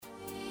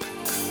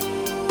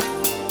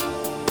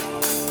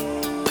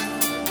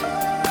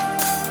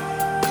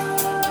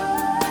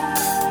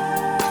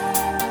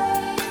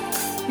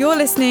You're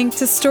listening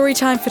to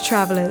Storytime for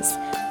Travellers,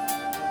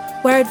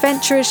 where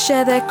adventurers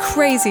share their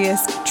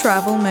craziest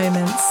travel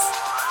moments.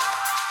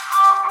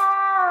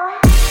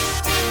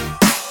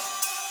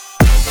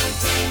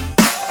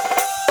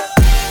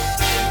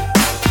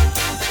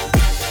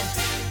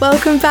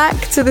 Welcome back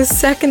to the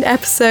second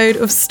episode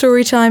of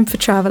Storytime for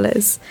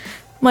Travellers.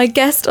 My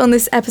guest on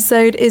this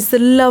episode is the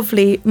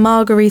lovely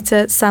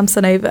Margarita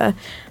Samsonova.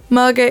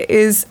 Marga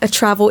is a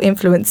travel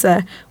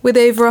influencer with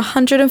over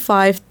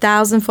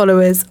 105,000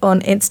 followers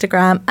on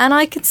Instagram, and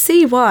I can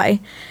see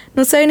why.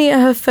 Not only are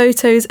her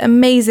photos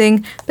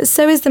amazing, but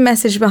so is the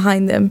message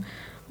behind them.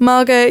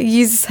 Marga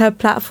uses her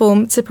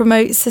platform to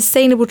promote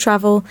sustainable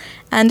travel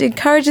and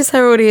encourages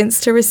her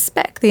audience to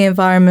respect the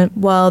environment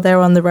while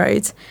they're on the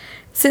road.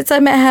 Since I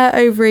met her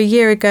over a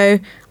year ago,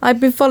 I've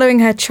been following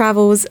her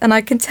travels, and I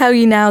can tell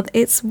you now that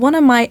it's one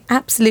of my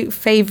absolute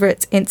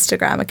favourite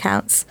Instagram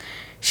accounts.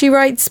 She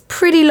writes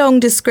pretty long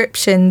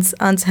descriptions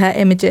under her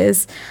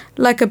images,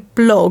 like a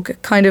blog,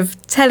 kind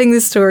of telling the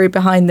story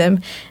behind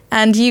them,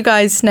 and you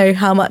guys know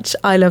how much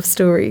I love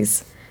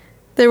stories.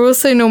 They're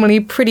also normally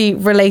pretty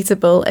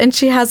relatable, and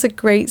she has a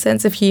great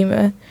sense of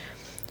humour.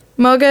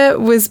 Marga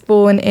was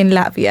born in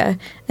Latvia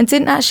and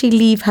didn't actually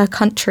leave her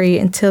country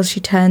until she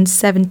turned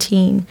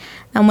 17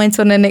 and went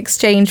on an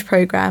exchange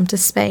programme to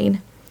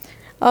Spain.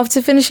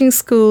 After finishing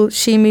school,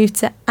 she moved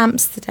to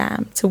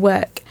Amsterdam to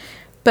work.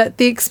 But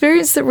the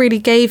experience that really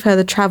gave her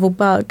the travel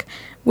bug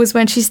was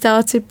when she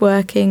started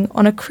working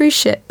on a cruise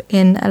ship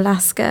in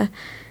Alaska.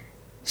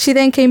 She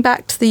then came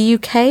back to the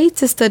UK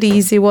to study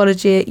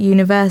zoology at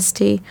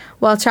university,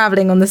 while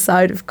travelling on the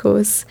side, of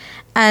course.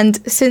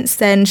 And since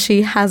then,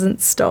 she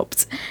hasn't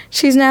stopped.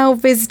 She's now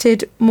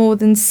visited more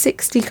than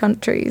 60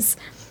 countries.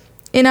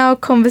 In our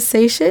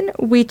conversation,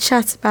 we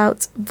chat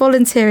about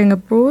volunteering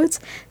abroad,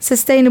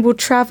 sustainable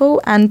travel,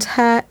 and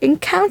her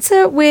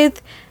encounter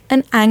with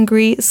an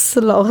angry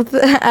sloth,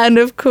 and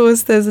of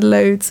course there's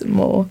loads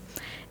more.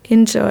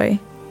 Enjoy.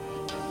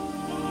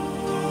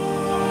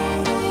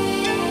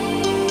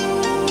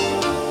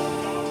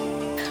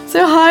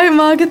 So hi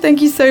Marga,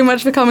 thank you so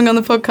much for coming on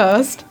the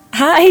podcast.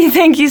 Hi,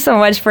 thank you so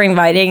much for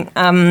inviting.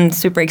 I'm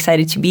super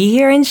excited to be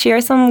here and share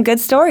some good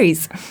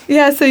stories.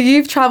 Yeah, so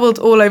you've travelled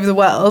all over the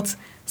world.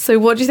 So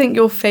what do you think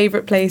your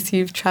favourite place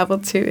you've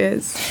travelled to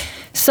is?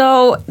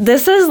 So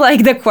this is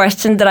like the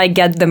question that I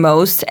get the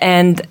most,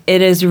 and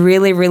it is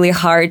really, really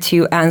hard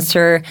to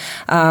answer.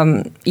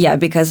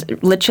 Because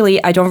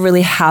literally I don't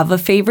really have a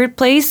favorite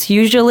place.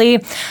 Usually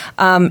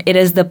it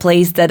is the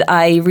place that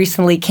I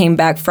recently came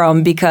back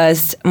from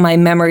because my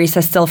memories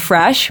are still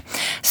fresh.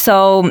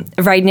 So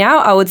right now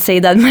I would say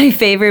that my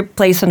favorite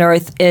place on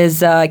earth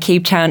is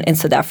Cape Town in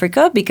South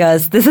Africa,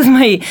 because this is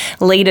my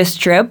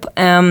latest trip,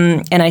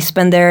 and I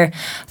spent there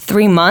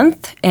 3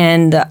 months,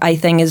 and I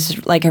think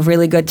it's like a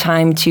really good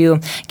time to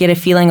get a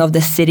feeling of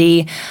the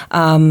city,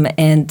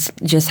 and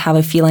just have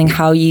a feeling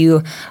how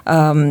you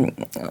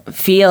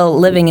feel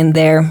living in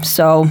there.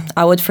 So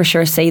I would for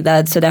sure say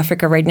that South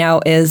Africa right now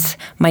is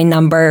my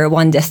number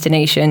one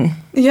destination.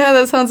 Yeah,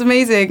 that sounds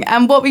amazing.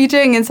 And what were you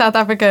doing in South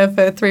Africa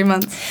for 3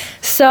 months?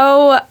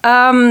 So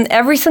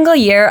every single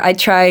year I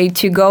try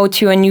to go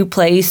to a new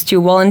place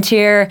to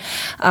volunteer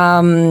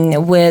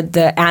with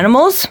the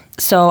animals.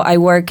 So I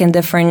work in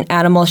different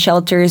animal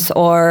shelters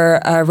or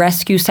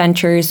rescue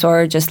centers,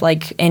 or just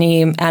like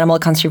any animal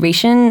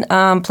conservation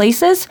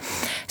places.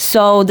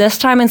 So this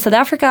time in South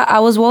Africa, I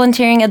was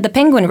volunteering at the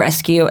penguin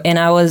rescue, and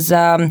I was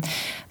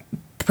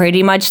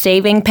pretty much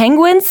saving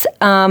penguins,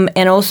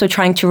 and also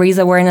trying to raise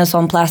awareness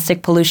on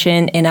plastic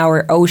pollution in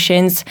our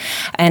oceans.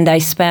 And I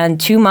spent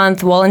 2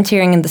 months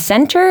volunteering in the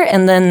center,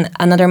 and then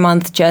another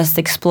month just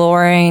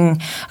exploring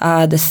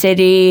the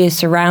city,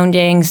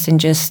 surroundings, and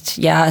just,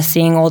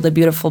 seeing all the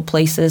beautiful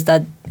places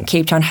that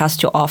Cape Town has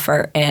to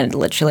offer. And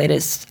literally it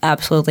is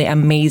absolutely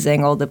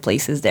amazing, all the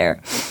places there.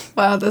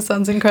 Wow, that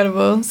sounds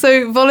incredible.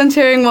 So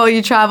volunteering while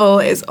you travel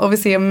is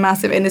obviously a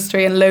massive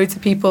industry, and loads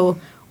of people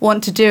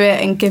want to do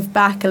it and give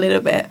back a little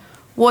bit.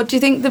 What do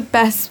you think the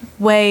best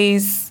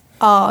ways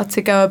are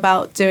to go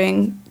about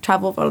doing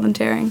travel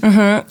volunteering?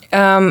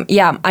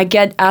 I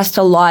get asked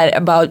a lot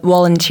about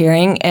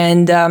volunteering,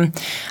 and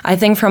I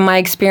think from my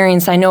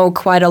experience, I know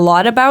quite a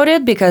lot about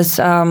it, because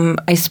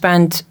I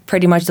spent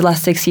pretty much the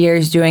last 6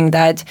 years doing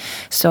that.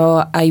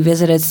 So I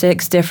visited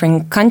 6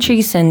 different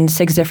countries and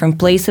 6 different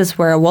places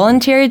where I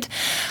volunteered.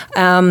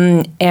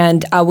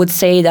 And I would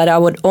say that I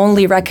would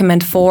only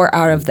recommend 4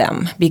 out of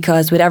them,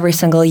 because with every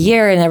single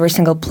year and every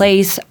single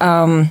place,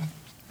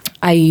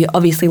 I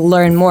obviously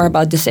learn more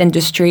about this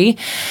industry.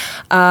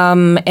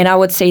 And I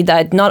would say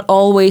that not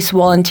always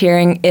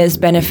volunteering is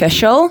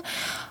beneficial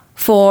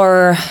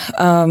for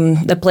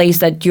the place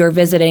that you're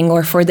visiting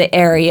or for the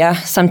area.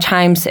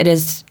 Sometimes it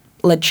is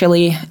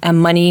literally a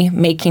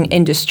money-making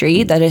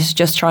industry that is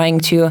just trying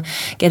to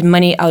get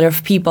money out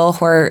of people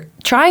who are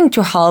trying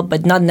to help,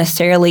 but not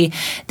necessarily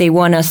they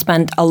want to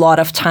spend a lot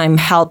of time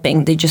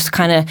helping. They just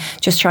kind of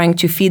just trying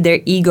to feed their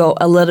ego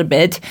a little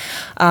bit,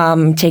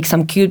 take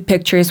some cute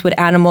pictures with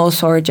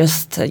animals, or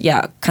just,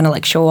 kind of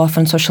like show off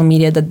on social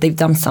media that they've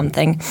done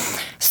something.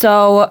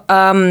 So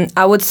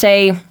I would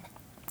say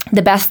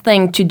the best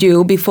thing to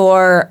do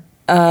before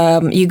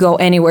you go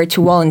anywhere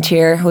to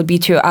volunteer would be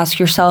to ask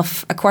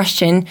yourself a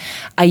question.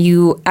 Are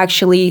you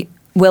actually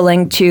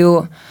willing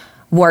to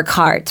work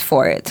hard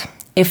for it?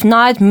 If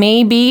not,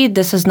 maybe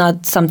this is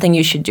not something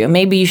you should do.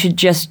 Maybe you should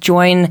just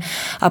join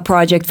a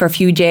project for a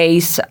few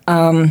days,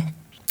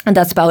 and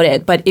that's about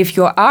it. But if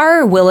you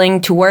are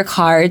willing to work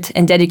hard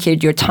and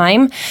dedicate your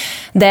time,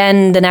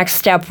 then the next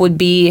step would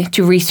be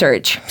to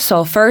research.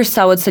 So first,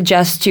 I would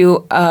suggest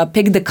to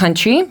pick the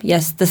country.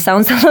 Yes, this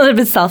sounds a little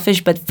bit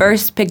selfish, but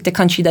first pick the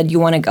country that you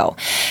want to go.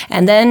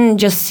 And then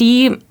just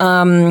see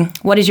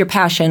what is your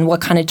passion, what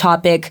kind of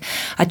topic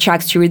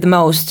attracts you the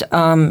most.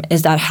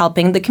 Is that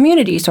helping the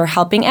communities or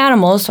helping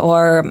animals,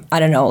 or, I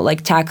don't know,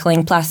 like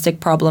tackling plastic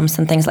problems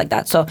and things like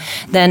that. So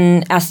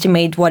then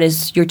estimate what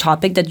is your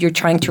topic that you're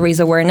trying to raise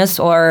awareness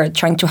or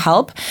trying to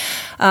help.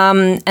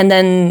 And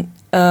then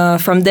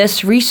from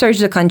this, research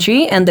the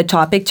country and the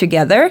topic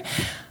together,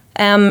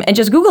 and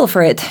just Google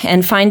for it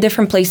and find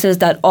different places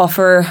that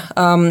offer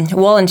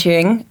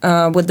volunteering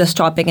with this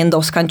topic in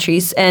those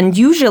countries. And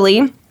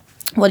usually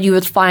what you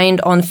would find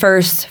on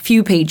first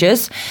few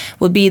pages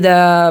would be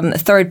the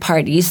third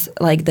parties,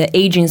 like the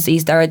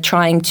agencies that are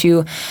trying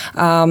to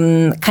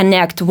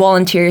connect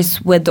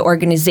volunteers with the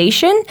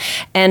organization.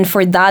 And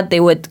for that, they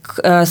would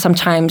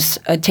sometimes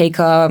take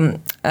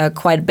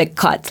quite a big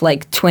cut,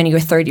 like 20 or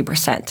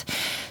 30%.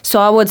 So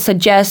I would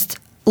suggest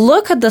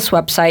look at this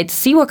website,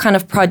 see what kind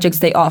of projects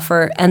they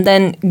offer, and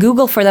then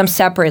Google for them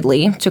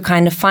separately to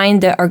kind of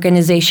find the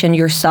organization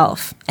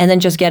yourself, and then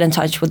just get in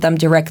touch with them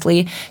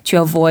directly to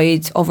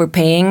avoid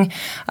overpaying.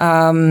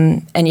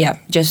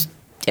 Just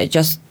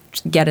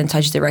get in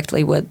touch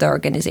directly with the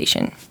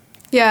organization.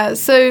 Yeah,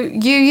 so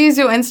you use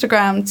your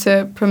Instagram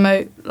to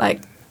promote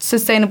like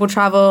sustainable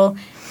travel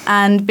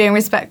and being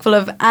respectful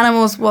of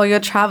animals while you're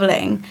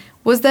traveling.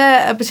 Was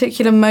there a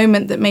particular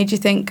moment that made you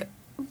think,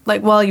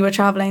 like while you were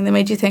traveling, that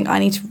made you think, I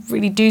need to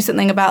really do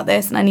something about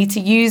this and I need to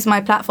use my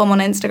platform on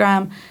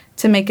Instagram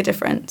to make a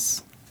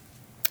difference?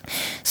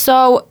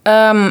 So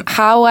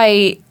how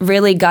I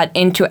really got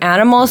into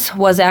animals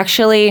was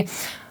actually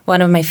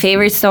one of my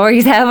favorite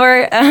stories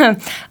ever.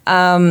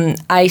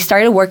 I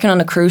started working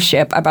on a cruise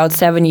ship about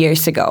 7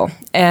 years ago.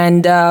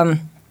 And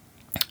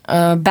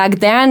back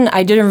then,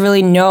 I didn't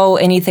really know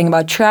anything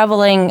about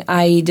traveling.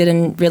 I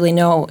didn't really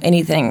know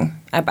anything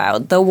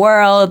about the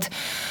world.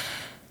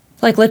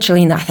 Like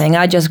literally nothing.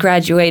 I just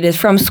graduated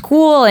from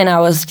school and I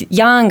was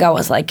young. I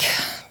was like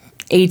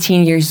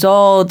 18 years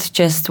old,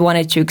 just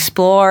wanted to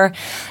explore.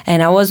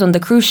 And I was on the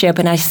cruise ship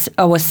and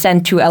I was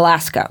sent to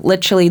Alaska,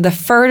 literally the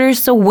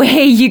furthest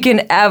away you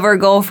can ever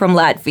go from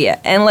Latvia.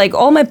 And like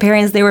all my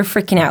parents, they were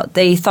freaking out.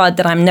 They thought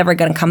that I'm never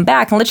going to come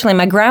back. And literally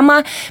my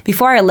grandma,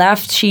 before I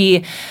left,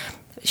 she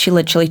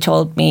literally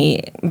told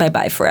me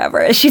bye-bye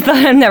forever. She thought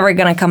I'm never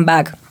going to come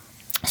back.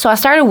 So I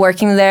started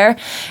working there,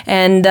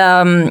 and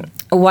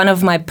one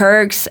of my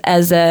perks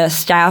as a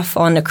staff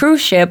on the cruise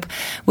ship,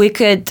 we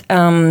could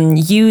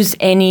use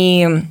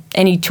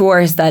any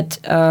tours that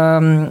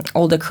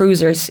all the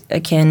cruisers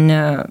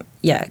can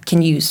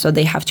use. So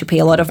they have to pay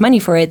a lot of money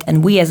for it,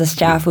 and we as a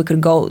staff, we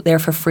could go there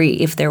for free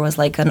if there was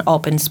like an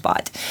open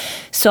spot.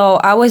 So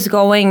I was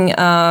going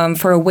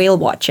for a whale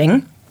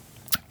watching,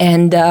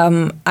 and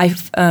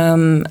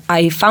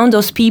I found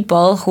those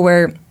people who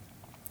were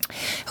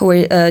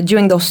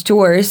doing those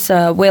tours,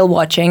 whale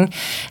watching,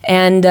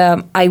 and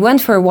I went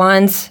for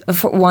one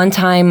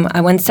time,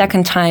 I went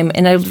second time,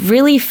 and I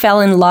really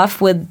fell in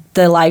love with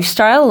the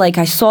lifestyle. Like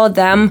I saw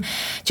them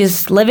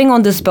just living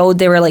on this boat.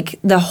 They were like,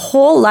 the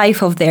whole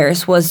life of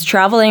theirs was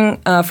traveling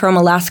from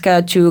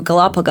Alaska to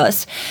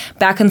Galapagos,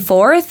 back and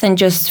forth, and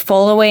just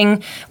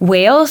following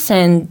whales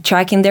and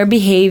tracking their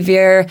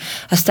behavior,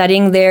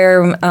 studying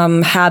their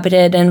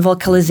habitat and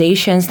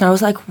vocalizations. And I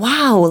was like,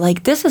 wow,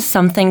 like this is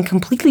something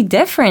completely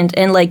different.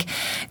 And like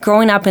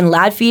growing up in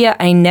Latvia,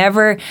 I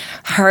never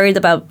heard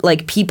about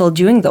like people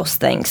doing those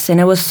things. And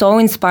it was so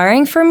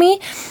inspiring for me.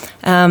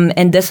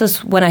 And this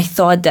is when I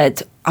thought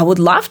that I would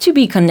love to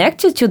be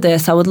connected to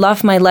this. I would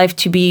love my life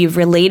to be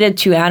related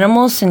to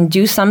animals and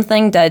do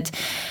something that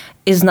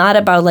is not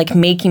about like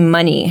making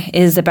money,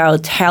 is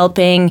about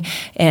helping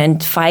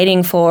and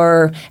fighting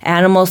for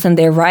animals and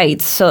their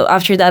rights. So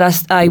after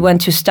that, I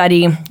went to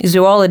study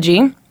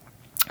zoology.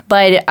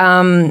 But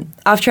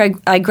after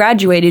I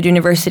graduated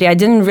university, I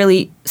didn't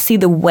really see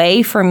the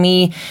way for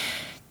me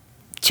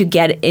to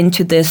get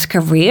into this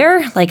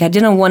career. Like I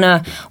didn't want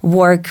to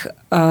work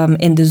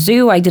in the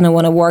zoo. I didn't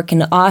want to work in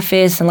the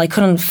office, and like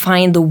couldn't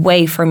find the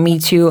way for me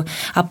to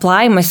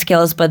apply my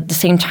skills, but at the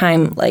same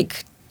time,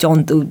 like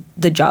don't do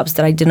the jobs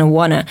that I didn't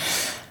want to.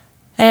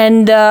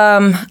 And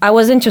I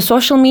was into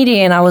social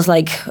media, and I was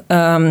like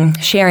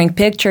sharing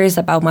pictures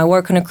about my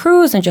work on a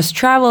cruise and just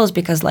travels,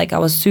 because like I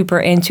was super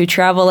into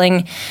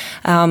traveling,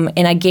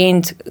 and I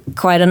gained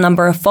quite a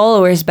number of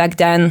followers back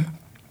then.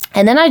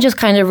 And then I just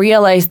kind of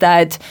realized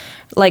that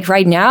like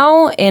right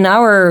now in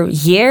our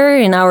year,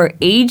 in our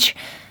age,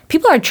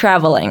 people are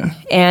traveling,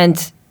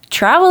 and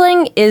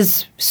traveling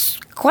is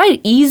quite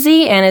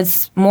easy and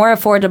it's more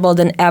affordable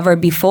than ever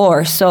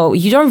before. So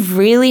you don't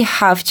really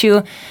have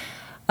to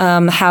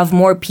have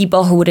more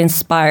people who would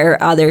inspire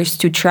others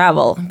to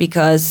travel,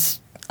 because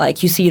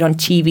like you see it on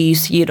TV, you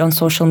see it on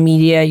social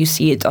media, you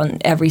see it on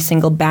every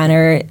single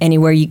banner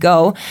anywhere you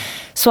go.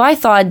 So I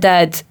thought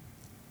that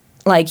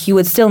like you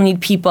would still need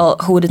people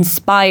who would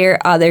inspire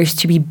others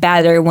to be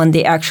better when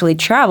they actually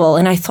travel.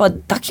 And I thought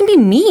that can be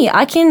me.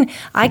 I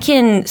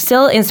can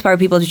still inspire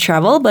people to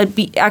travel, but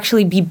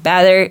actually be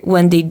better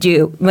when they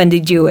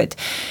do it.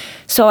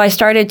 So I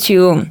started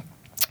to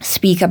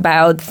speak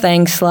about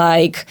things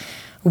like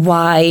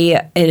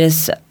why it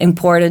is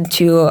important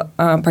to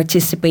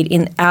participate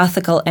in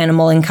ethical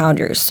animal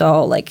encounters.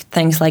 So like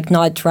things like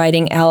not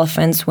riding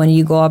elephants when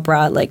you go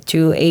abroad, like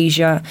to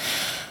Asia.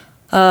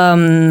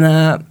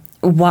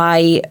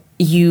 Why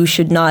you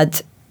should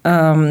not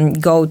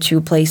go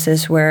to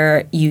places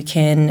where you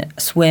can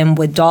swim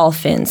with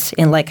dolphins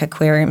in like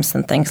aquariums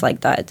and things like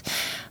that.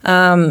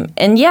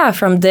 And yeah,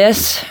 from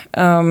this,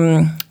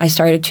 I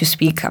started to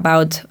speak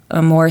about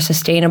more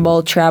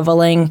sustainable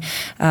traveling,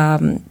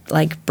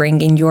 like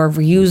bringing your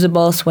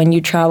reusables when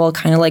you travel,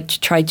 kind of like to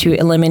try to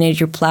eliminate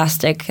your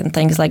plastic and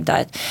things like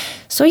that.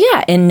 So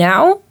yeah, and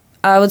now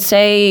I would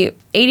say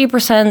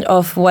 80%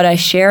 of what I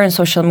share on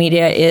social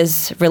media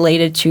is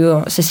related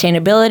to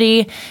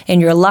sustainability in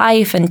your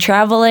life and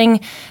traveling,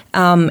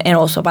 and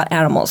also about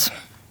animals.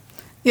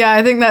 Yeah,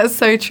 I think that's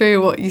so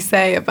true what you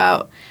say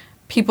about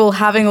people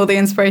having all the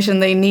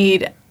inspiration they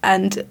need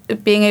and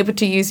being able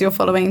to use your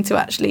following to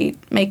actually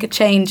make a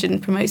change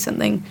and promote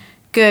something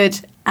good,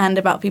 and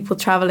about people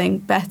traveling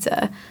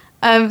better.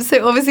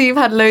 So obviously you've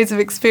had loads of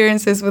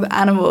experiences with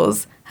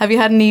animals. Have you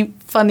had any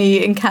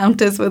funny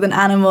encounters with an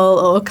animal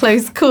or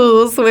close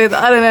calls with,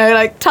 I don't know,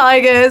 like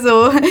tigers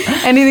or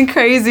anything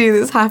crazy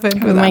that's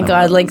happened with animals?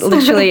 God, like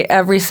literally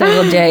every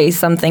single day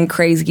something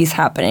crazy is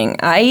happening.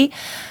 I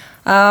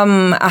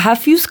have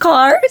few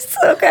scars,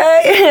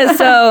 okay?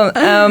 So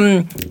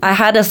I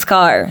had a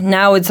scar.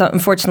 Now it's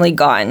unfortunately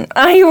gone.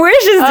 I wish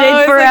it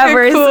stayed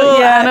forever. Like a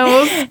cool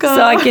animal scar.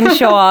 So I can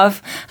show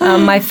off.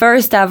 My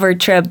first ever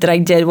trip that I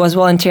did was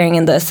volunteering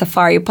in the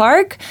safari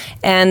park,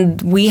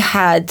 and we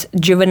had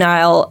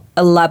juvenile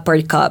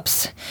leopard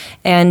cubs,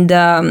 and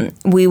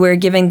we were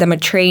giving them a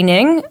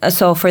training,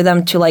 so for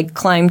them to like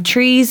climb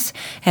trees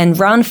and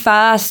run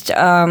fast.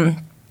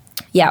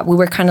 Yeah, we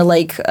were kind of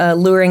like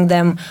luring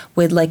them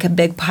with like a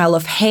big pile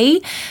of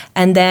hay,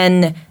 and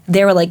then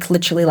they were like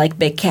literally like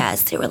big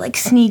cats. They were like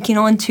sneaking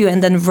onto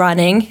and then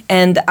running,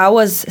 and I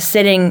was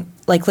sitting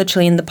like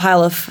literally in the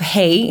pile of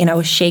hay, and I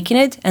was shaking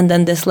it, and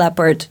then this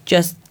leopard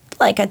just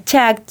like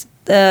attacked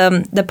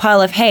the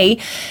pile of hay,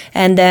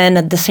 and then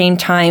at the same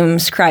time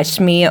scratched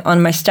me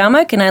on my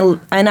stomach, and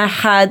I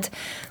had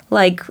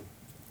like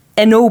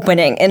an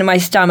opening in my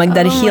stomach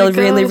that healed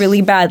really,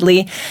 really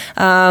badly.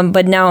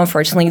 But now,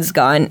 unfortunately, it's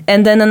gone.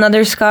 And then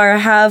another scar I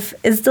have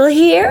is still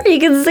here. You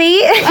can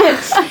see.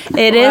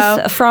 It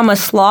is from a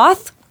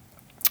sloth.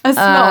 A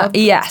sloth?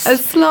 Yes. A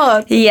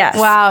sloth? Yes.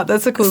 Wow,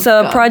 that's a cool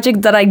scar. A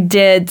project that I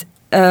did,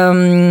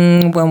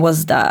 when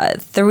was that?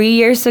 3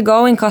 years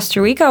ago in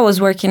Costa Rica. I was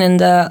working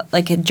in a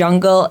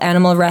jungle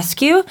animal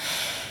rescue.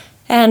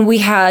 And we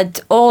had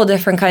all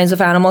different kinds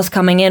of animals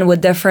coming in with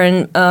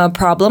different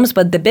problems,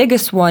 but the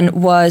biggest one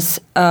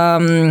was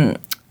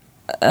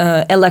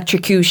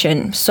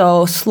electrocution.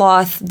 So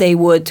sloth, they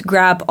would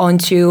grab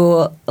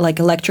onto like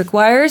electric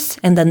wires,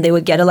 and then they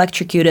would get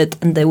electrocuted,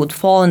 and they would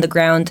fall on the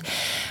ground,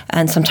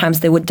 and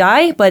sometimes they would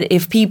die. But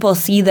if people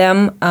see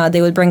them,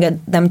 they would bring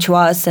them to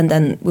us, and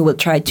then we would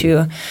try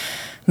to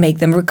make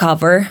them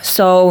recover.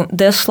 So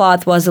this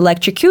sloth was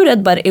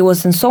electrocuted, but it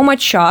was in so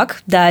much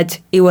shock that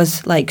it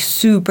was like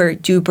super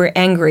duper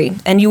angry.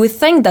 And you would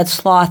think that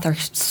sloths are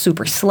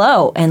super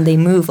slow and they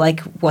move like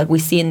what we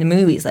see in the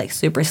movies, like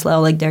super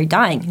slow, like they're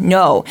dying.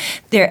 No,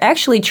 they're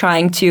actually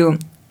trying to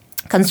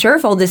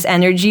conserve all this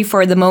energy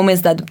for the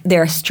moments that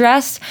they're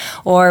stressed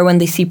or when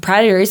they see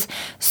predators.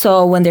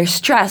 So when they're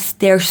stressed,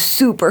 they're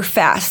super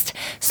fast.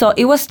 So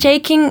it was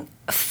taking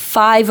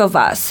 5 of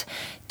us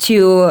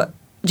to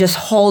just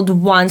hold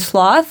one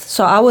sloth.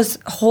 So I was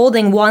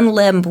holding one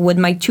limb with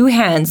my 2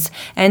 hands,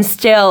 and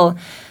still,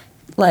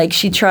 like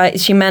she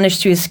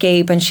managed to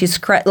escape, and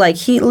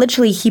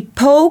he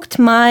poked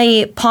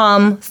my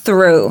palm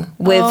through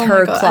with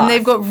her claw. And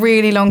they've got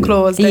really long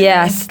claws.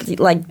 Yes,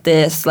 like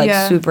this,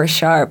 super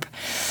sharp.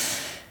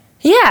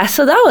 Yeah,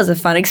 so that was a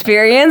fun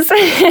experience.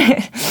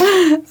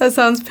 That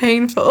sounds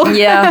painful.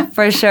 Yeah,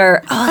 for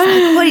sure. I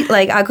was like, what?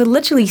 Like, I could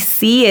literally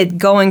see it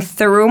going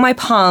through my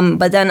palm,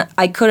 but then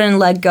I couldn't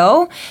let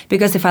go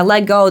because if I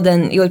let go,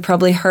 then it would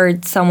probably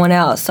hurt someone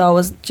else. So I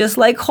was just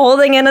like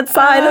holding it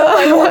aside.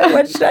 Like,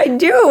 what should I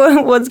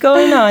do? What's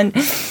going on?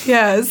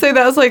 Yeah, so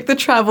that was like the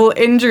travel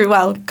injury.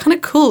 Well, kind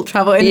of cool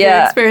travel injury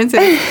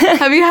experiences.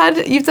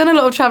 You've done a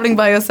lot of traveling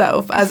by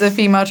yourself as a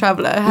female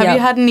traveler. Have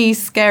you had any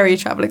scary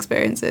travel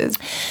experiences?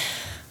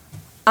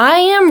 I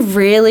am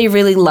really,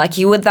 really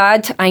lucky with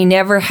that. I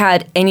never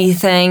had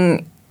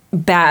anything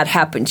bad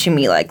happen to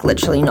me, like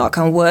literally knock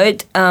on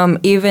wood.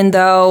 Even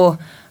though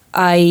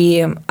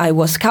I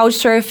was couch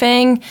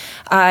surfing,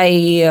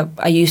 I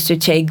used to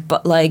take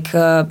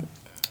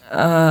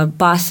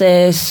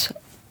buses,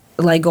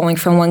 like going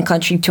from one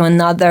country to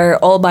another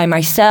all by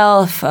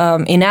myself.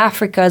 In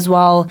Africa as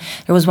well,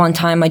 there was one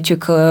time I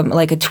took a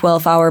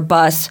 12-hour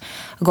bus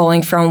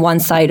going from one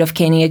side of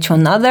Kenya to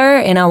another,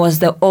 and I was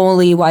the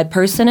only white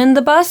person in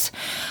the bus,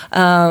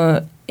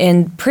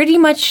 and pretty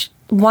much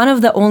one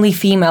of the only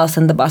females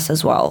in the bus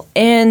as well.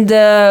 And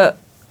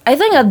I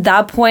think at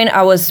that point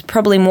I was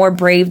probably more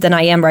brave than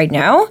I am right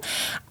now.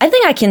 I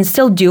think I can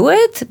still do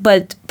it,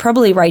 but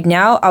probably right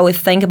now I would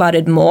think about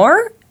it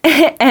more.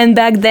 And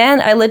back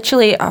then, I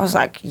was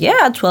like,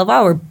 yeah,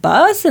 12-hour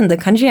bus in the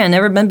country I've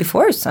never been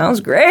before. Sounds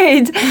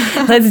great.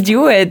 Let's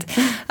do it.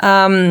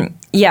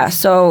 Yeah,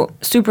 so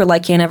super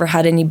lucky I never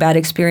had any bad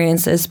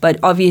experiences. But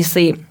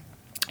obviously,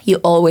 you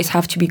always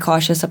have to be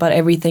cautious about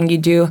everything you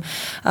do.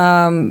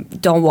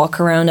 Don't walk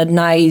around at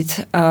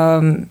night.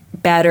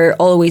 Better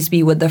always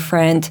be with a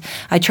friend.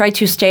 I try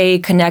to stay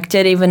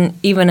connected,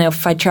 even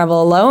if I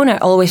travel alone. I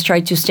always try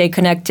to stay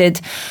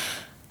connected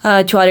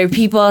to other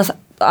people,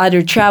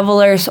 other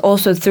travelers,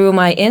 also through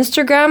my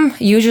Instagram.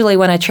 Usually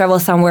when I travel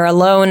somewhere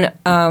alone,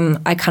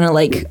 I kind of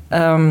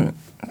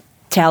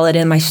tell it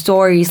in my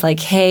stories, like,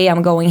 hey,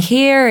 I'm going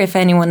here. If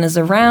anyone is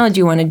around, do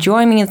you want to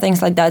join me and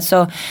things like that.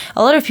 So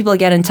a lot of people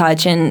get in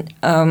touch, and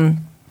I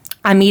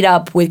meet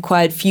up with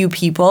quite a few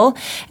people.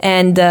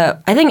 And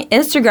I think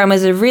Instagram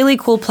is a really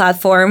cool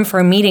platform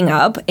for meeting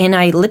up. And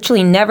I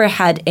literally never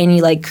had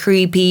any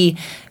creepy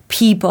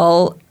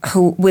people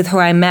with who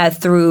I met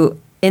through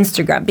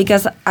Instagram,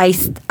 because I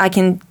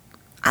think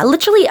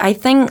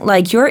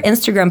your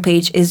Instagram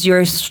page is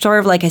your sort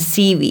of like a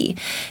CV.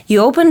 You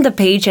open the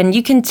page and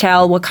you can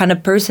tell what kind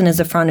of person is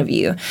in front of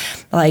you,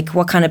 like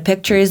what kind of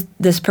pictures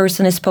this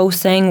person is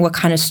posting, what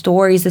kind of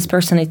stories this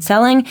person is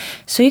telling.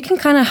 So you can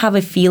kind of have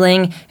a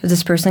feeling if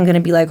this person going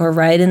to be all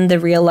right in the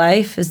real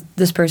life, is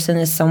this person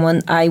is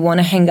someone I want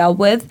to hang out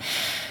with.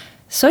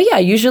 So yeah,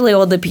 usually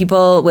all the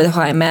people with who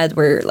I met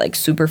were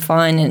super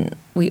fun, and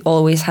we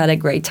always had a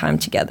great time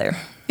together.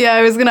 Yeah,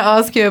 I was going to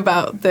ask you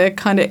about the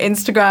kind of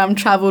Instagram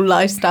travel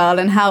lifestyle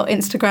and how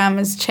Instagram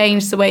has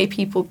changed the way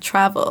people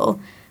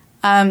travel.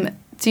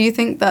 Do you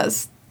think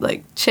that's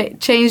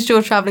changed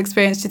your travel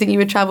experience? Do you think you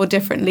would travel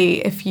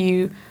differently if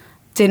you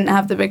didn't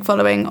have the big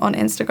following on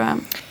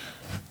Instagram?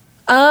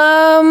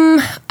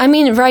 I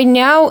mean, right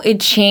now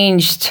it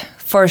changed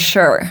for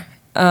sure.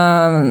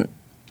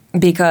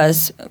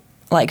 Because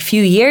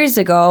few years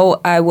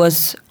ago, I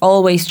was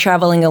always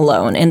traveling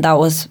alone, and that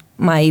was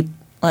my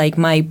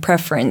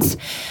preference,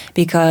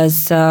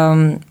 because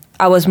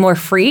I was more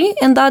free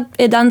in that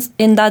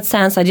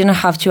sense. I didn't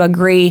have to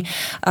agree,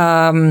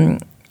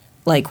 ask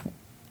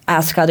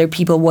other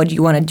people, what do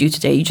you want to do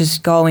today? You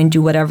just go and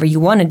do whatever you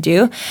want to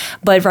do.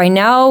 But right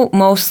now,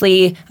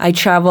 mostly I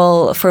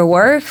travel for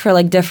work,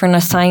 for different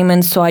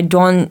assignments, so I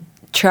don't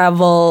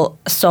travel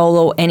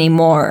solo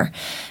anymore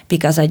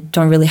because I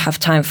don't really have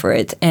time for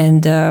it.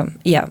 And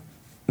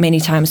many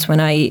times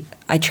when I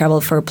travel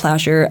for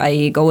pleasure,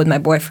 I go with my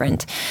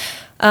boyfriend.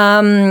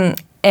 Right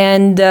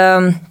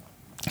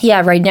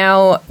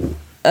now,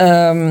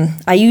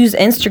 I use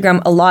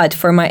Instagram a lot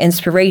for my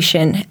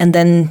inspiration. And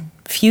then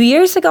a few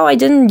years ago, I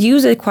didn't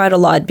use it quite a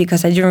lot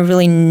because I didn't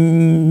really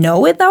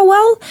know it that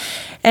well.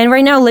 And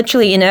right now,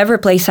 literally in every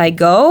place I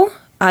go,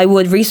 I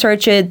would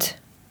research it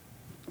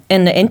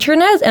in the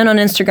internet and on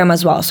Instagram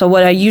as well. So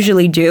what I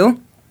usually do,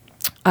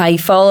 I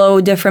follow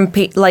different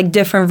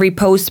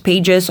repost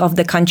pages of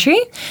the country.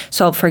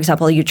 So, for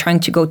example, you're trying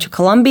to go to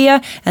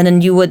Colombia, and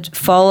then you would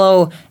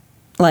follow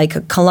a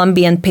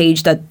Colombian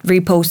page that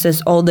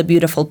reposts all the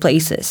beautiful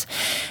places.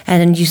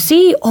 And then you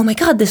see, oh my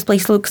God, this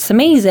place looks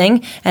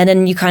amazing. And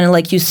then you kind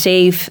of you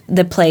save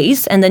the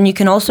place, and then you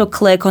can also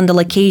click on the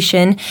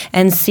location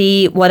and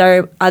see what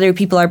other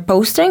people are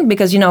posting,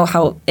 because you know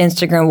how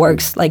Instagram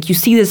works. You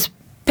see this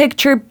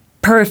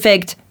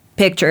perfect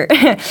picture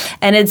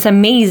and it's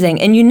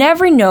amazing, and you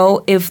never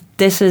know if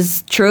this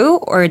is true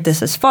or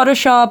this is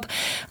Photoshop,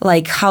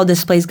 how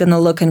this place is gonna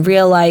look in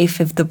real life,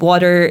 if the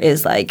water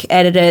is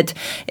edited,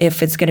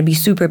 if it's gonna be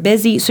super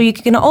busy. So you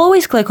can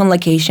always click on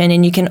location,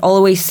 and you can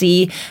always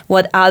see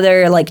what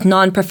other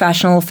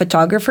non-professional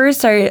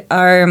photographers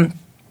are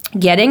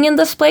getting in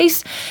this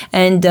place,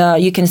 and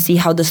you can see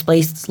how this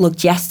place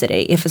looked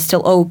yesterday, if it's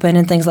still open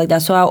and things like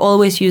that. So I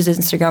always use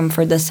Instagram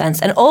for this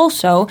sense. And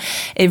also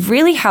it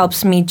really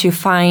helps me to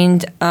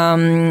find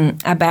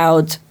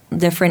about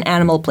different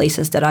animal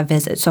places that I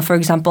visit. So for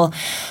example,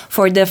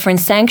 for different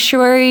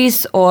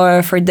sanctuaries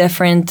or for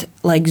different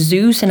like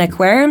zoos and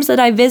aquariums that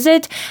I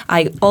visit,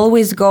 I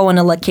always go on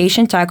a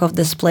location tag of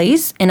this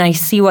place and I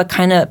see what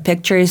kind of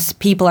pictures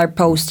people are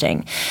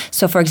posting.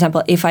 So for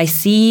example, if I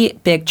see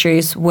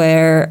pictures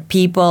where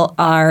people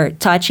are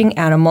touching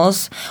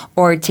animals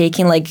or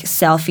taking like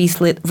selfies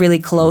really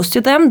close to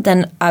them,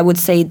 then I would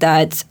say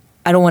that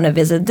I don't want to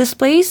visit this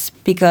place,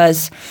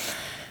 because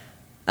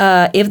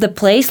if the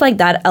place like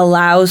that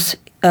allows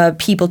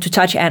people to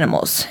touch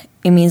animals,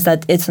 it means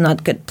that it's not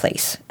a good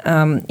place.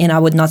 And I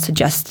would not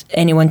suggest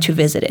anyone to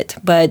visit it.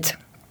 But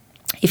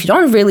if you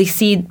don't really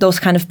see those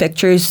kind of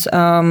pictures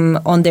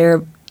on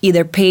their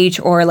either page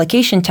or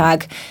location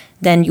tag,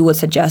 then you would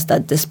suggest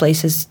that this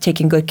place is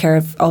taking good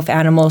care of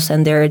animals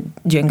and they're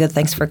doing good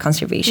things for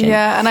conservation.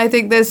 Yeah, and I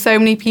think there's so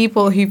many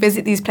people who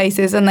visit these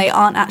places and they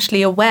aren't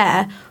actually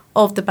aware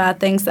of the bad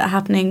things that are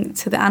happening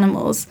to the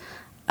animals.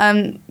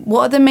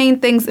 What are the main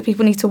things that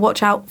people need to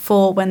watch out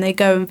for when they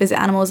go and visit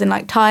animals in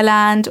like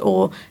Thailand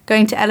or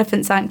going to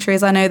elephant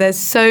sanctuaries? I know there's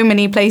so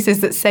many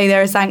places that say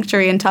they're a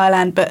sanctuary in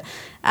Thailand, but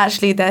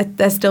actually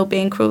they're still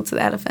being cruel to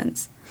the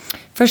elephants.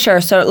 For sure.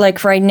 So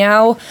like right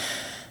now,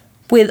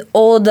 with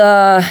all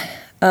the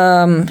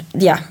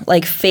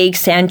like fake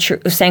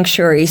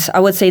sanctuaries, I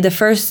would say the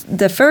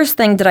first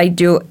thing that I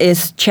do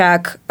is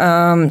check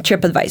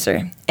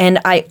TripAdvisor. And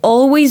I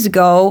always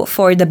go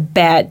for the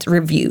bad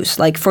reviews,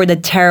 like for the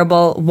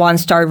terrible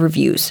 1-star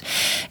reviews.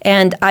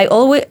 And I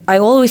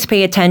always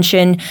pay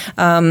attention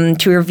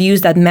to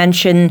reviews that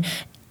mention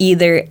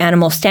either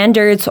animal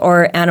standards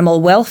or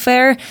animal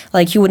welfare.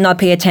 Like you would not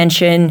pay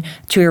attention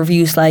to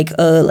reviews like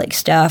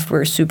staff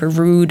were super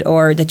rude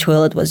or the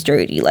toilet was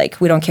dirty.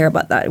 Like we don't care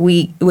about that.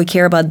 We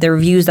care about the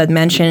reviews that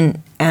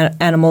mention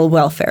animal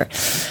welfare.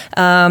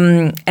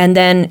 And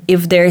then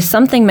if there is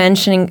something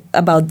mentioning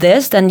about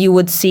this, then you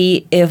would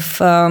see if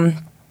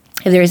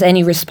there is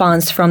any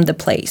response from the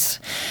place.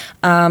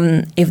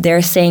 If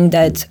they're saying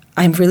that,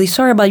 I'm really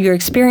sorry about your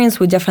experience,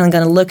 we're definitely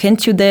going to look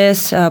into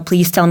this.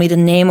 Please tell me the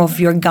name of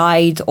your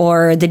guide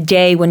or the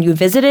day when you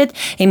visited.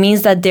 It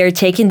means that they're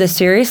taking this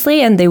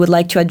seriously and they would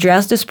like to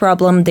address this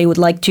problem. They would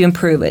like to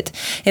improve it.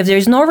 If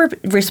there's no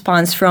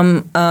response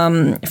from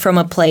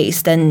a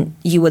place, then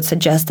you would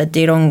suggest that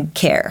they don't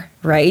care,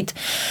 right?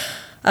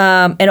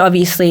 And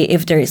obviously,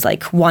 if there is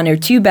like 1 or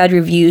 2 bad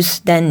reviews,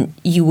 then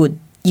you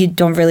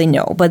don't really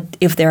know. But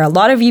if there are a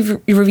lot of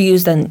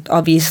reviews, then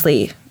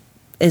obviously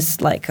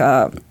is like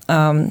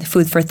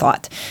food for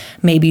thought.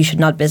 Maybe you should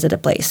not visit a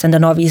place. And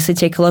then obviously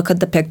take a look at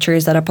the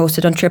pictures that are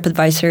posted on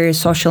TripAdvisor,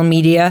 social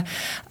media.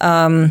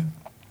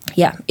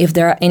 If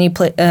there are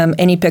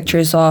any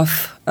pictures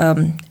of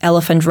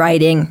elephant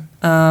riding,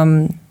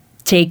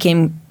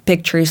 taking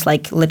pictures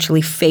like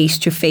literally face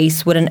to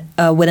face with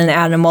an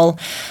animal,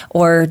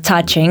 or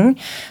touching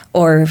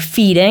or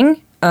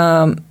feeding,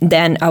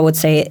 then I would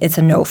say it's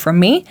a no from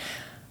me.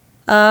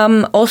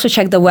 Also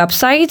check the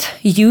website.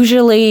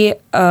 Usually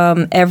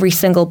every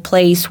single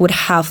place would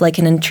have like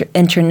an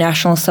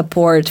international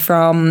support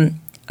from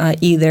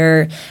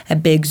either a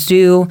big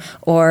zoo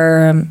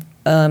or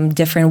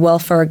different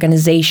welfare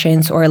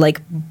organizations or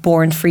like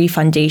Born Free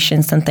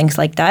foundations and things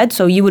like that.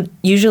 So you would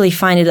usually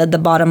find it at the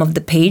bottom of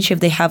the page if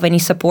they have any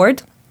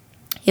support.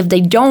 If they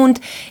don't,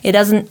 it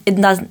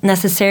doesn't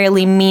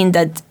necessarily mean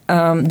that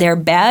they're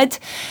bad.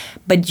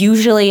 But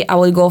usually I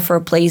would go for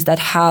a place that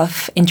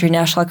have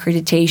international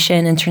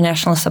accreditation,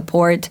 international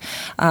support,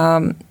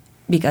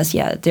 because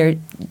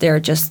they're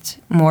just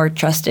more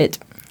trusted.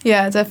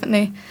 Yeah,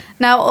 definitely.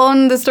 Now,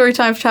 on the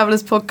Storytime for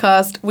Travellers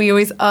podcast, we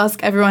always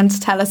ask everyone to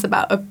tell us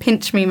about a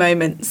pinch me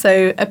moment.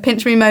 So a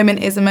pinch me moment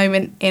is a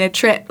moment in a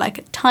trip, like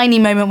a tiny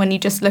moment when you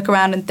just look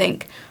around and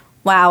think,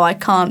 wow, I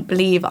can't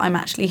believe I'm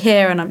actually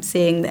here and I'm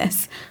seeing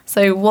this.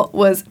 So what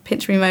was a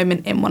pinch me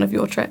moment in one of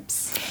your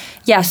trips?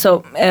 Yeah,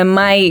 so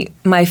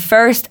my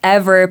first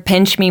ever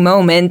pinch me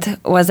moment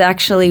was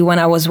actually when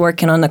I was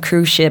working on a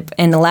cruise ship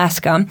in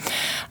Alaska.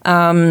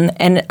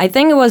 And I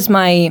think it was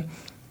my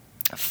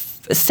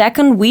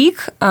second week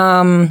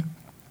on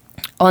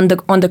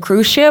the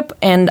cruise ship.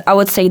 And I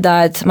would say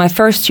that my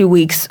first 2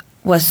 weeks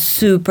was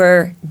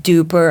super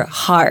duper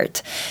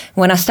hard.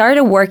 When I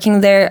started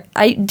working there,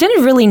 I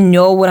didn't really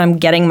know what I'm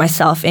getting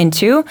myself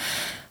into.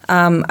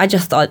 I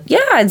just thought,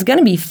 yeah, it's going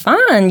to be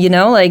fun,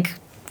 like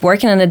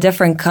working in a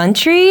different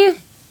country.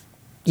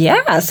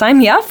 Yeah, sign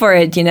me up for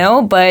it,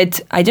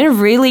 But I didn't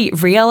really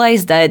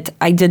realize that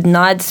I did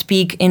not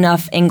speak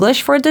enough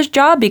English for this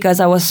job, because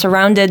I was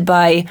surrounded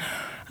by,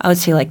 I would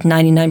say like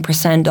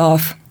 99%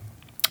 of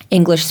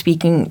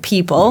English-speaking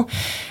people.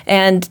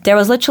 And there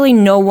was literally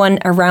no one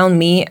around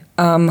me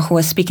who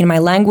was speaking my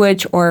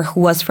language or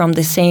who was from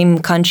the same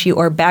country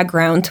or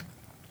background.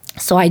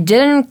 So I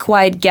didn't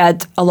quite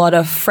get a lot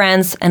of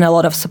friends and a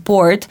lot of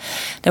support.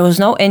 There was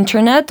no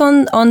internet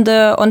on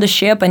the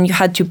ship, and you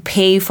had to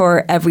pay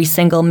for every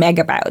single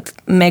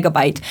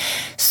megabyte.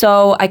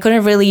 So I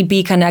couldn't really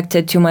be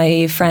connected to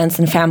my friends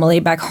and family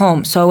back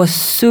home. So it was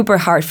super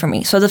hard for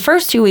me. So the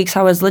first 2 weeks,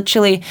 I was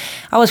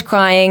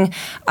crying.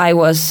 I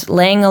was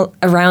laying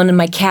around in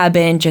my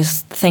cabin,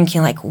 just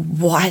thinking like,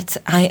 what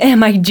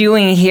am I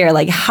doing here?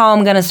 Like, how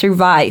I'm gonna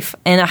survive?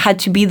 And I had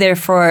to be there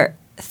for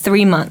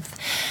 3 months.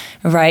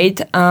 Right.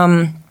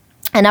 And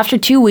after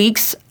 2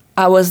 weeks,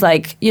 I was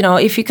like,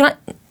 if you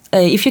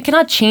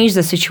cannot change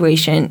the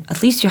situation,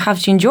 at least you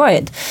have to enjoy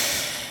it.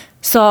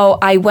 So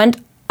I went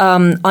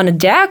on a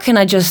deck, and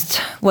I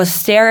just was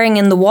staring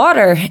in the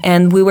water,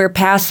 and we were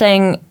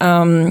passing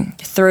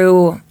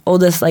through all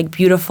this like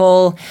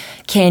beautiful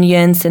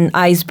canyons and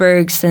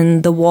icebergs,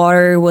 and the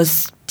water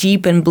was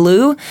deep and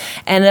blue.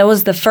 And it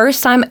was the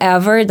first time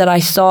ever that I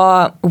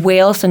saw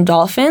whales and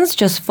dolphins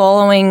just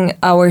following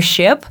our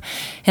ship.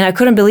 And I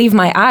couldn't believe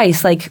my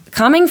eyes. Like,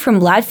 coming from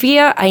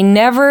Latvia,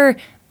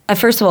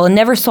 first of all, I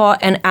never saw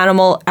an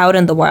animal out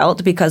in the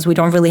wild because we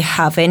don't really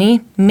have any.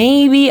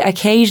 Maybe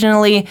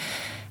occasionally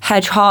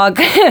hedgehog,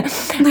 a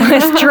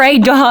stray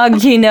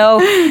dog,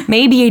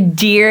 maybe a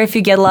deer if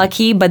you get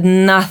lucky, but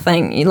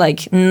nothing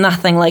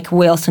like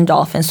whales and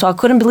dolphins. So I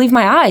couldn't believe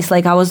my eyes.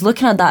 Like, I was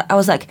looking at that, I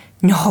was like,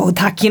 no,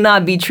 that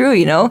cannot be true,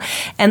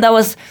 And that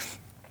was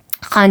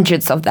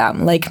hundreds of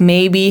them, like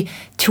maybe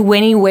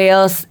 20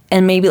 whales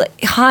and maybe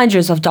like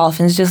hundreds of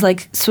dolphins just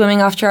like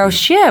swimming after our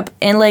ship.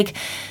 And like,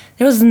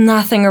 there was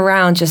nothing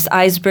around, just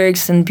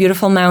icebergs and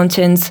beautiful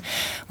mountains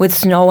with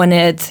snow in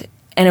it.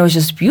 And it was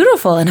just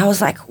beautiful. And I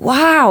was like,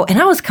 wow.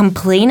 And I was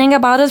complaining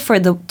about it for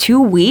the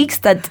 2 weeks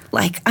that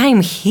like,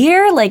 I'm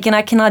here, like, and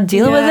I cannot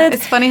deal with it.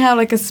 It's funny how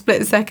like a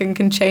split second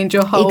can change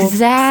your whole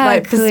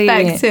like,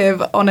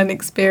 perspective on an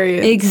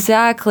experience.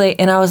 Exactly.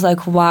 And I was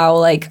like, wow,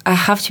 like I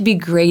have to be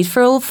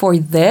grateful for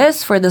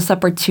this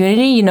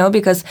opportunity,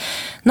 because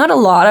not a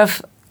lot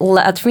of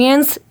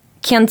Latvians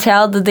can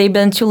tell that they've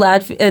been to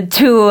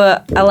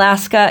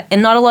Alaska,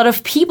 and not a lot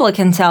of people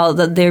can tell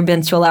that they've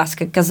been to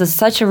Alaska because it's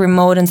such a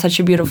remote and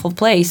such a beautiful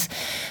place.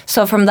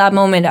 So from that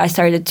moment, I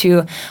started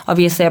to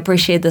obviously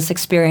appreciate this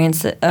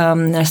experience.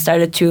 I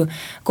started to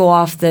go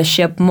off the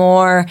ship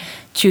more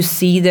to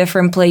see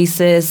different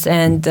places,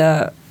 and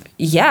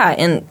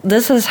and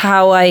this is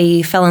how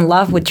I fell in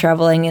love with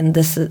traveling, and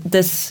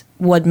this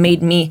what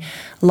made me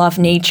love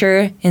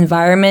nature,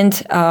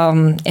 environment,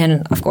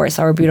 and of course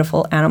our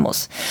beautiful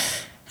animals.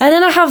 And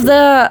then I have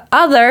the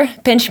other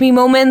pinch me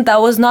moment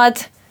that was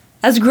not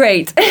as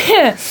great.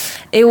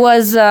 It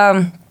was,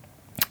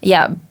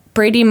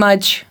 pretty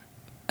much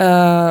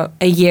a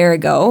year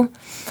ago.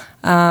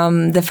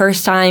 The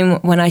first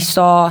time when I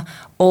saw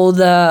all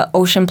the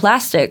ocean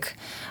plastic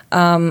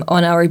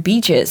on our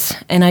beaches.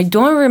 And I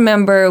don't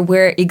remember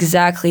where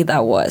exactly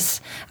that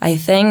was. I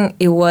think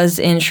it was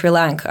in Sri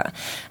Lanka.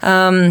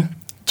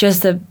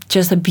 Just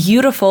a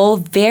beautiful,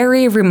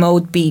 very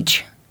remote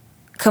beach.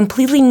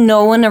 Completely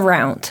no one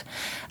around,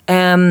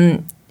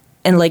 and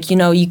like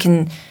you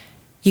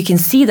can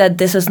see that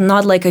this is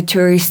not like a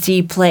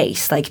touristy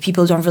place. Like,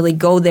 people don't really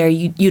go there.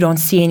 You don't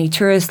see any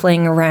tourists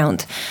laying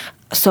around.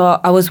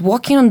 So I was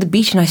walking on the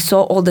beach and I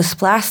saw all this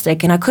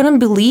plastic, and I couldn't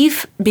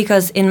believe,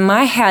 because in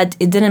my head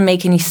it didn't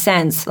make any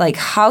sense. Like,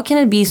 how can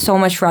it be so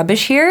much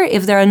rubbish here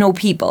if there are no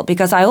people?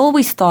 Because I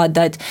always thought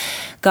that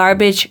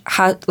garbage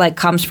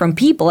comes from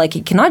people. Like,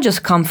 it cannot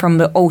just come from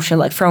the ocean.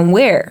 Like, from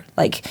where?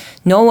 Like,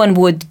 no one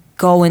would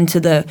go into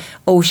the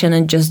ocean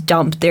and just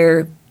dump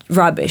their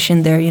rubbish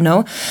in there,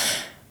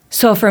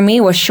 So for me,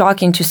 it was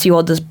shocking to see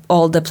all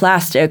the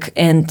plastic,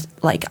 and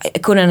like I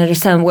couldn't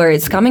understand where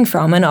it's coming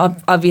from. And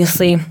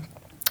obviously,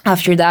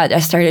 after that, I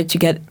started to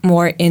get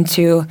more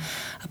into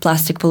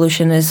plastic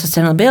pollution and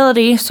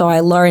sustainability. So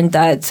I learned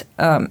that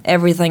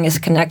everything is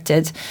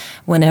connected.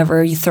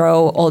 Whenever you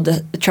throw all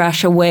the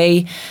trash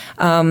away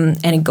and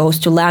it goes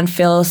to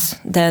landfills,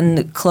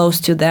 then close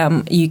to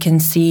them you can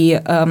see,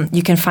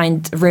 you can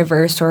find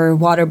rivers or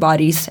water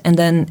bodies, and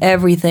then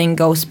everything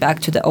goes back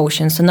to the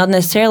ocean. So not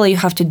necessarily you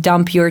have to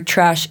dump your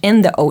trash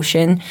in the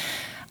ocean.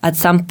 At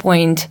some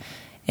point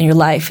in your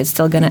life, it's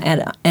still going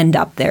to end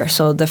up there.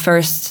 So the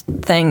first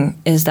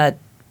thing is that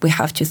we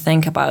have to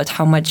think about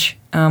how much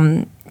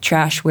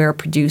trash we're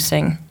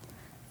producing.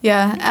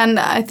 Yeah, and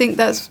I think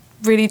that's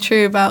really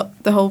true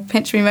about the whole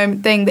pinch me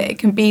moment thing, that it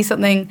can be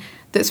something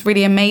that's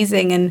really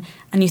amazing and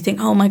you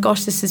think, oh my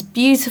gosh, this is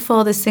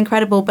beautiful, this is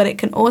incredible, but it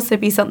can also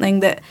be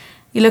something that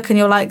you look and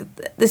you're like,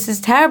 this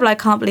is terrible, I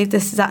can't believe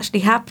this is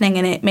actually happening,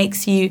 and it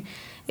makes you,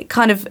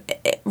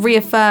 it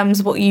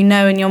reaffirms what you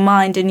know in your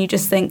mind, and you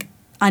just think,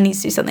 I need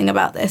to do something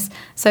about this.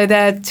 So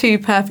they're two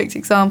perfect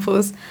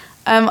examples.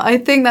 I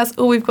think that's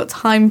all we've got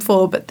time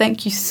for, but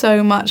thank you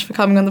so much for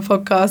coming on the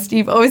podcast.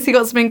 You've obviously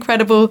got some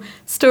incredible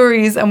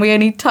stories, and we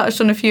only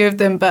touched on a few of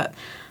them, but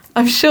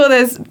I'm sure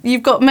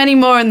you've got many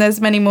more and there's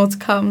many more to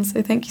come.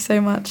 So thank you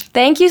so much.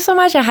 Thank you so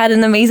much. I had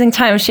an amazing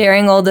time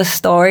sharing all the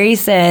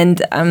stories,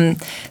 and I'm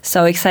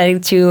so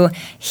excited to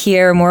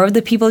hear more of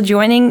the people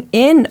joining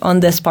in on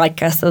this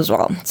podcast as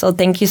well. So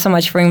thank you so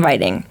much for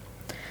inviting.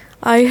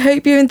 I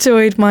hope you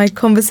enjoyed my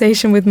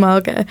conversation with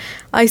Marga.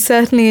 I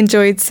certainly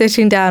enjoyed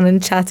sitting down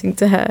and chatting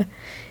to her.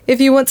 If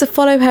you want to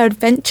follow her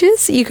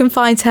adventures, you can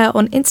find her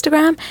on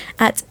Instagram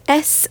at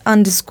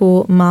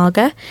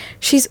 @s_Marga.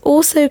 She's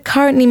also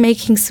currently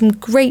making some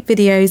great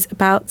videos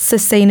about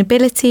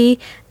sustainability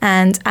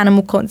and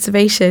animal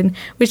conservation,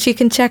 which you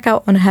can check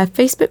out on her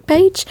Facebook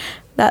page.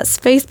 That's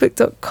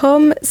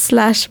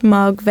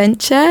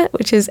facebook.com/margventure,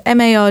 which is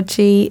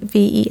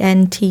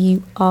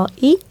MARGVENTURE.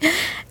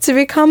 To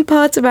become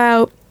part of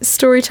our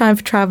Storytime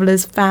for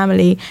Travellers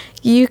family,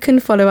 you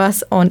can follow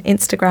us on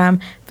Instagram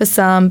for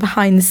some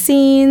behind the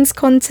scenes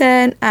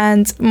content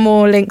and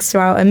more links to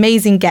our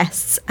amazing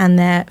guests and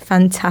their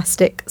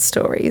fantastic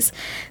stories.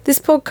 This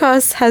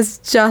podcast has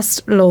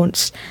just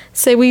launched,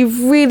 so we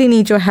really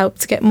need your help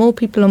to get more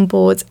people on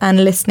board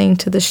and listening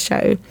to the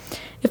show.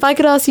 If I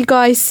could ask you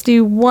guys to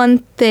do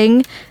one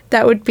thing,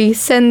 that would be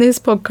send this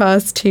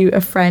podcast to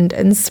a friend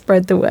and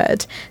spread the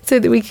word so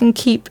that we can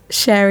keep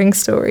sharing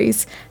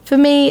stories. For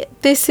me,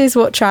 this is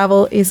what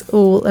travel is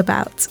all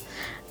about.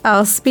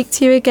 I'll speak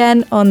to you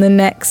again on the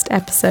next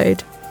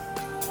episode.